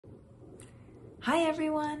Hi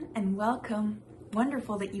everyone and welcome.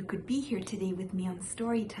 Wonderful that you could be here today with me on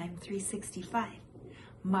Storytime 365.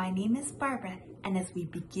 My name is Barbara, and as we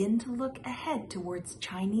begin to look ahead towards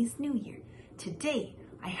Chinese New Year, today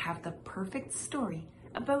I have the perfect story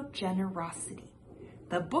about generosity.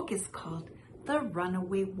 The book is called The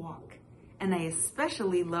Runaway Wok, and I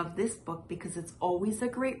especially love this book because it's always a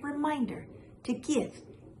great reminder to give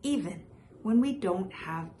even when we don't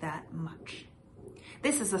have that much.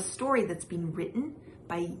 This is a story that's been written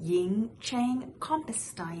by Ying, Chang,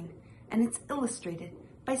 Compestine, and it's illustrated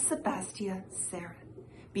by Sebastia, Serra.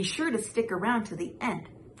 Be sure to stick around to the end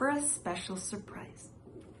for a special surprise.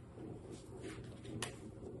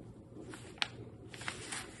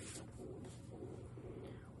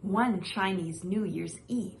 One Chinese New Year's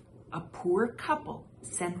Eve, a poor couple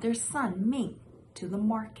sent their son Ming to the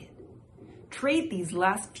market. "Trade these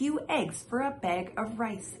last few eggs for a bag of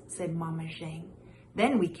rice," said Mama Zhang.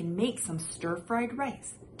 "Then we can make some stir-fried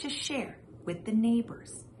rice to share with the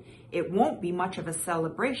neighbors." "It won't be much of a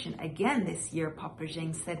celebration again this year," Papa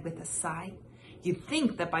Zhang said with a sigh. "You'd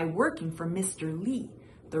think that by working for Mr. Li,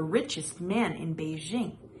 the richest man in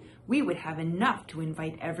Beijing, we would have enough to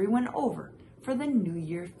invite everyone over for the New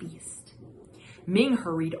Year feast." Ming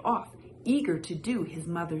hurried off, eager to do his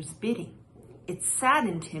mother's bidding. It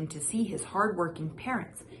saddened him to see his hard-working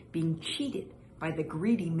parents being cheated by the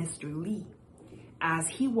greedy Mr. Li. As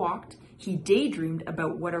he walked, he daydreamed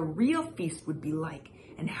about what a real feast would be like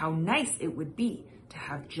and how nice it would be to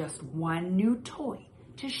have just one new toy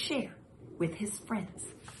to share with his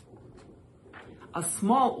friends. A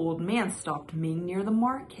small old man stopped Ming near the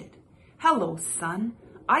market. "Hello, son.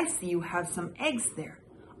 I see you have some eggs there.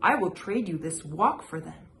 I will trade you this wok for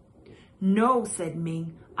them." "No," said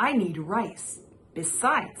Ming, "I need rice.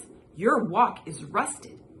 Besides, your wok is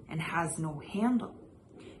rusted and has no handle."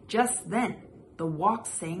 Just then, the wok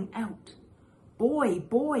sang out, "Boy,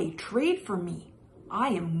 boy, trade for me. I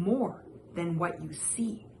am more than what you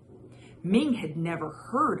see." Ming had never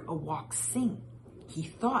heard a wok sing. He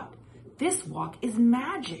thought, "This wok is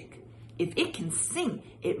magic. If it can sing,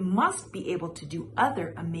 it must be able to do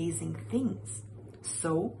other amazing things."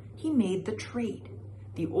 So he made the trade.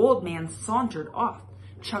 The old man sauntered off,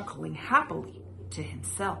 chuckling happily to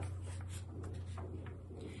himself.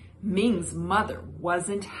 Ming's mother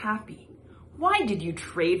wasn't happy. "Why did you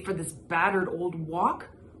trade for this battered old wok?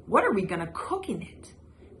 What are we going to cook in it?"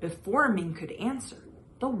 Before Ming could answer,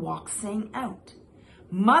 the wok sang out,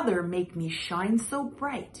 "Mother, make me shine so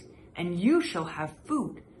bright, and you shall have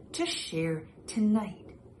food to share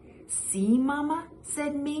tonight." "See, Mama,"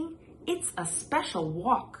 said Ming, "it's a special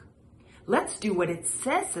wok." "Let's do what it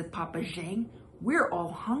says," said Papa Zhang. "We're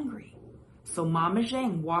all hungry." So Mama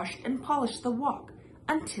Zhang washed and polished the wok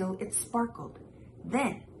until it sparkled.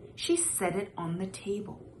 Then she set it on the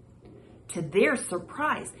table. To their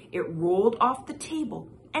surprise, it rolled off the table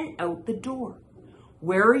and out the door.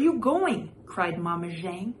 "Where are you going?" cried Mama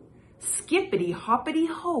Zhang.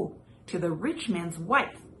 "Skippity-hoppity-ho, to the rich man's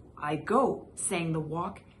wife I go," sang the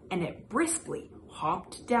wok, and it briskly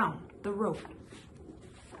hopped down the road.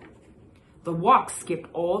 The wok skipped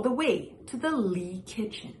all the way to the Li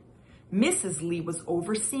kitchen. Mrs. Li was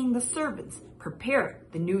overseeing the servants prepare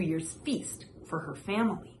the New Year's feast for her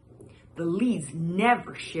family. The Lis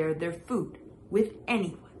never shared their food with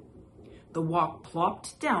anyone. The wok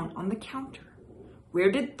plopped down on the counter.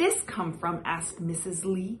 "Where did this come from?" asked Mrs.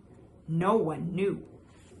 Li. No one knew.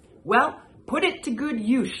 "Well, put it to good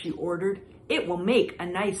use," she ordered. "It will make a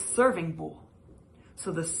nice serving bowl."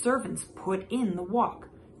 So the servants put in the wok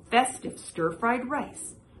festive stir-fried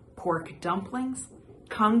rice, pork dumplings,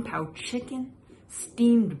 kung pao chicken,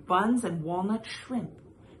 steamed buns, and walnut shrimp.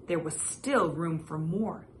 There was still room for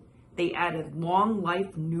more. They added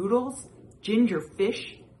long-life noodles, ginger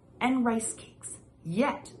fish, and rice cakes.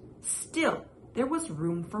 Yet, still, there was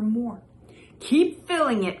room for more. "Keep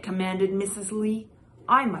filling it," commanded Mrs. Li.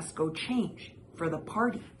 "I must go change for the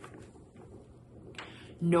party."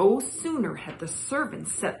 No sooner had the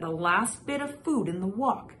servants set the last bit of food in the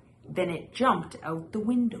wok than it jumped out the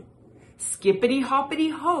window.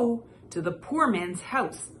 "Skippity-hoppity-ho, to the poor man's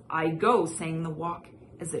house I go," sang the wok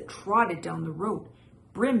as it trotted down the road,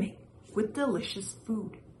 brimming with delicious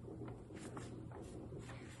food.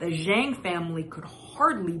 The Zhang family could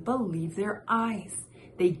hardly believe their eyes.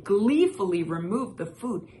 They gleefully removed the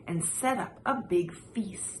food and set up a big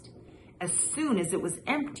feast. As soon as it was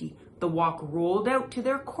empty, the wok rolled out to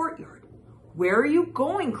their courtyard. "Where are you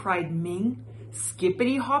going?" cried Ming.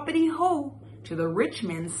 "Skippity-hoppity-ho, to the rich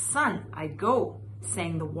man's son I go,"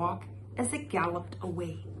 sang the wok as it galloped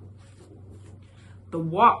away. The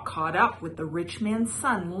wok caught up with the rich man's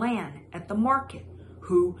son Lan at the market,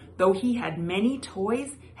 who, though he had many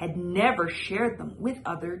toys, had never shared them with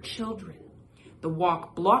other children. The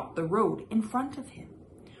wok blocked the road in front of him.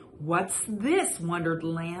 "What's this?" wondered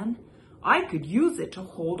Lan. "I could use it to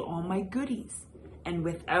hold all my goodies." And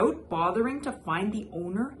without bothering to find the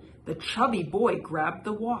owner, the chubby boy grabbed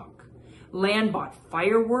the wok. Lan bought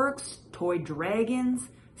fireworks, toy dragons,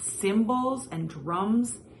 cymbals, and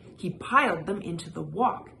drums. He piled them into the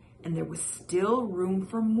wok, and there was still room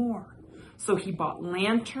for more. So he bought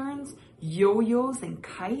lanterns, yo-yos, and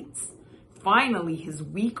kites. Finally, his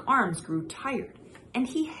weak arms grew tired, and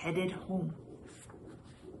he headed home.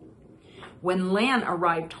 When Lan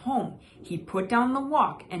arrived home, he put down the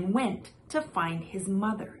wok and went to find his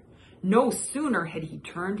mother. No sooner had he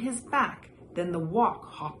turned his back than the wok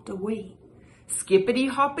hopped away.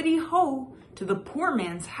 "Skippity-hoppity-ho, to the poor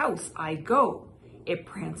man's house I go." It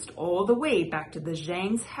pranced all the way back to the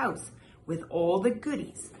Zhang's house with all the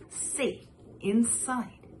goodies safe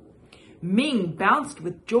inside. Ming bounced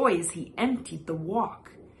with joy as he emptied the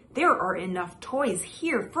wok. "There are enough toys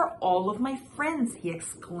here for all of my friends," he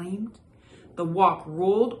exclaimed. The wok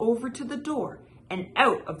rolled over to the door and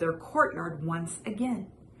out of their courtyard once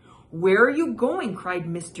again. "Where are you going?" cried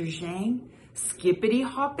Mr. Zhang.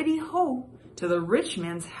 "Skippity-hoppity-ho, to the rich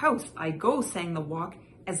man's house I go," sang the wok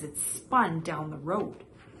as it spun down the road.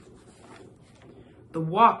 The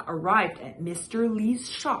wok arrived at Mr. Li's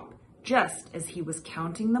shop just as he was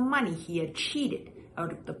counting the money he had cheated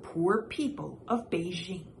out of the poor people of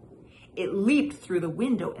Beijing. It leaped through the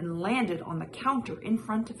window and landed on the counter in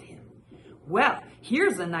front of him. "Well,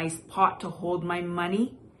 here's a nice pot to hold my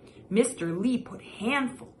money." Mr. Li put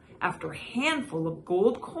handful after handful of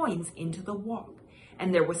gold coins into the wok,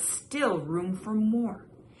 and there was still room for more.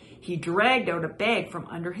 He dragged out a bag from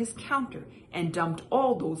under his counter and dumped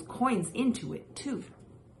all those coins into it too.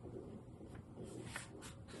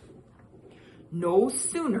 No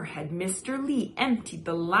sooner had Mr. Li emptied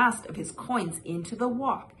the last of his coins into the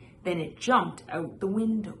wok than it jumped out the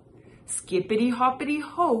window.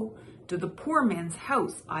 "Skippity-hoppity-ho, to the poor man's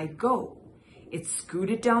house I go." It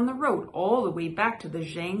scooted down the road all the way back to the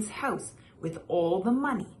Zhang's house with all the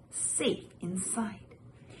money safe inside.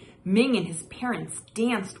 Ming and his parents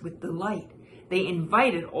danced with delight. They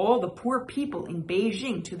invited all the poor people in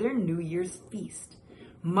Beijing to their New Year's feast.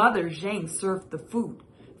 Mother Zhang served the food.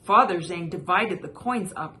 Father Zhang divided the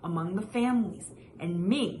coins up among the families, and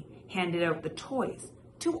Ming handed out the toys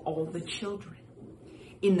to all the children.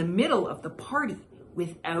 In the middle of the party,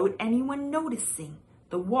 without anyone noticing,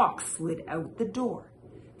 the wok slid out the door.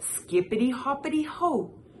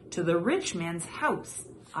 "Skippity-hoppity-ho, to the rich man's house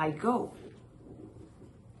I go."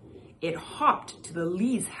 It hopped to the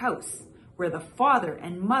Li's house, where the father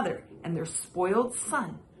and mother and their spoiled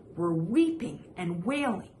son were weeping and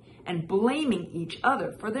wailing and blaming each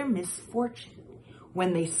other for their misfortune.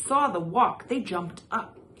 When they saw the wok, they jumped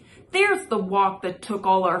up. "There's the wok that took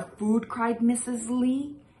all our food," cried Mrs.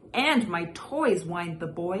 Li. "And my toys," whined the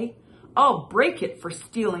boy. "I'll break it for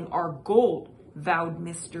stealing our gold," vowed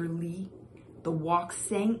Mr. Li. The wok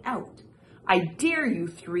sang out, "I dare you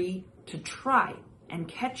three to try and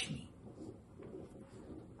catch me."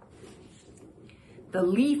 The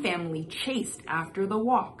Li family chased after the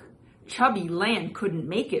wok. Chubby Lan couldn't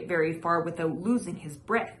make it very far without losing his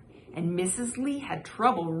breath, and Mrs. Li had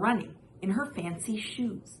trouble running in her fancy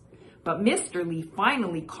shoes. But Mr. Li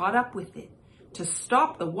finally caught up with it. To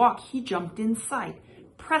stop the wok, he jumped inside,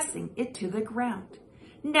 pressing it to the ground.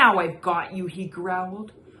 "Now I've got you," he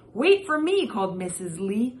growled. "Wait for me," called Mrs.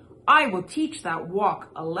 Li. "I will teach that wok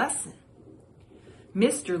a lesson."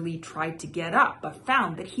 Mr. Li tried to get up, but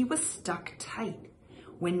found that he was stuck tight.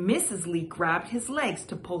 When Mrs. Li grabbed his legs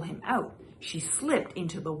to pull him out, she slipped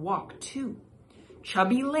into the wok too.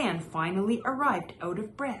 Chubby Lan finally arrived out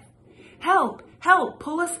of breath. "Help! Help!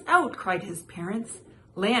 Pull us out!" cried his parents.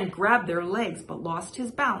 Lan grabbed their legs but lost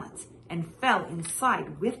his balance and fell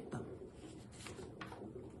inside with them.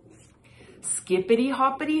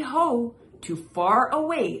 "Skippity-hoppity-ho, too far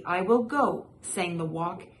away I will go," sang the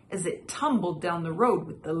wok as it tumbled down the road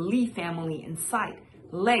with the Li family inside,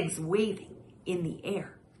 legs waving in the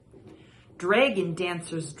air. Dragon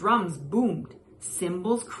dancers' drums boomed,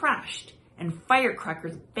 cymbals crashed, and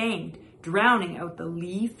firecrackers banged, drowning out the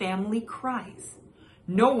Li family cries.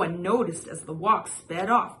 No one noticed as the wok sped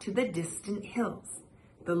off to the distant hills.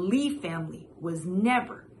 The Li family was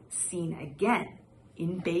never seen again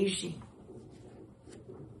in Beijing.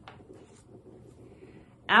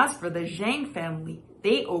 As for the Zhang family,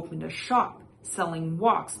 they opened a shop selling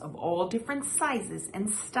woks of all different sizes and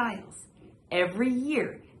styles. Every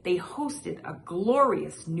year, they hosted a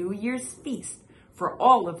glorious New Year's feast for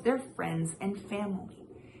all of their friends and family.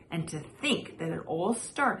 And to think that it all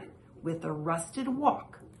started with a rusted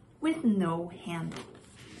wok with no handle.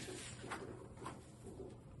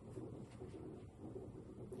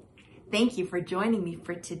 Thank you for joining me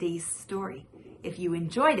for today's story. If you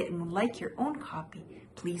enjoyed it and would like your own copy,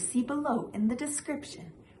 please see below in the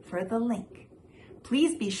description for the link.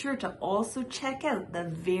 Please be sure to also check out the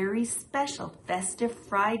very special festive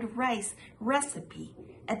fried rice recipe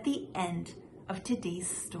at the end of today's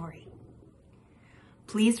story.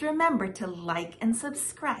 Please remember to like and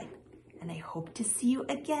subscribe, and I hope to see you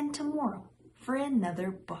again tomorrow for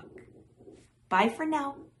another book. Bye for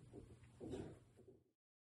now.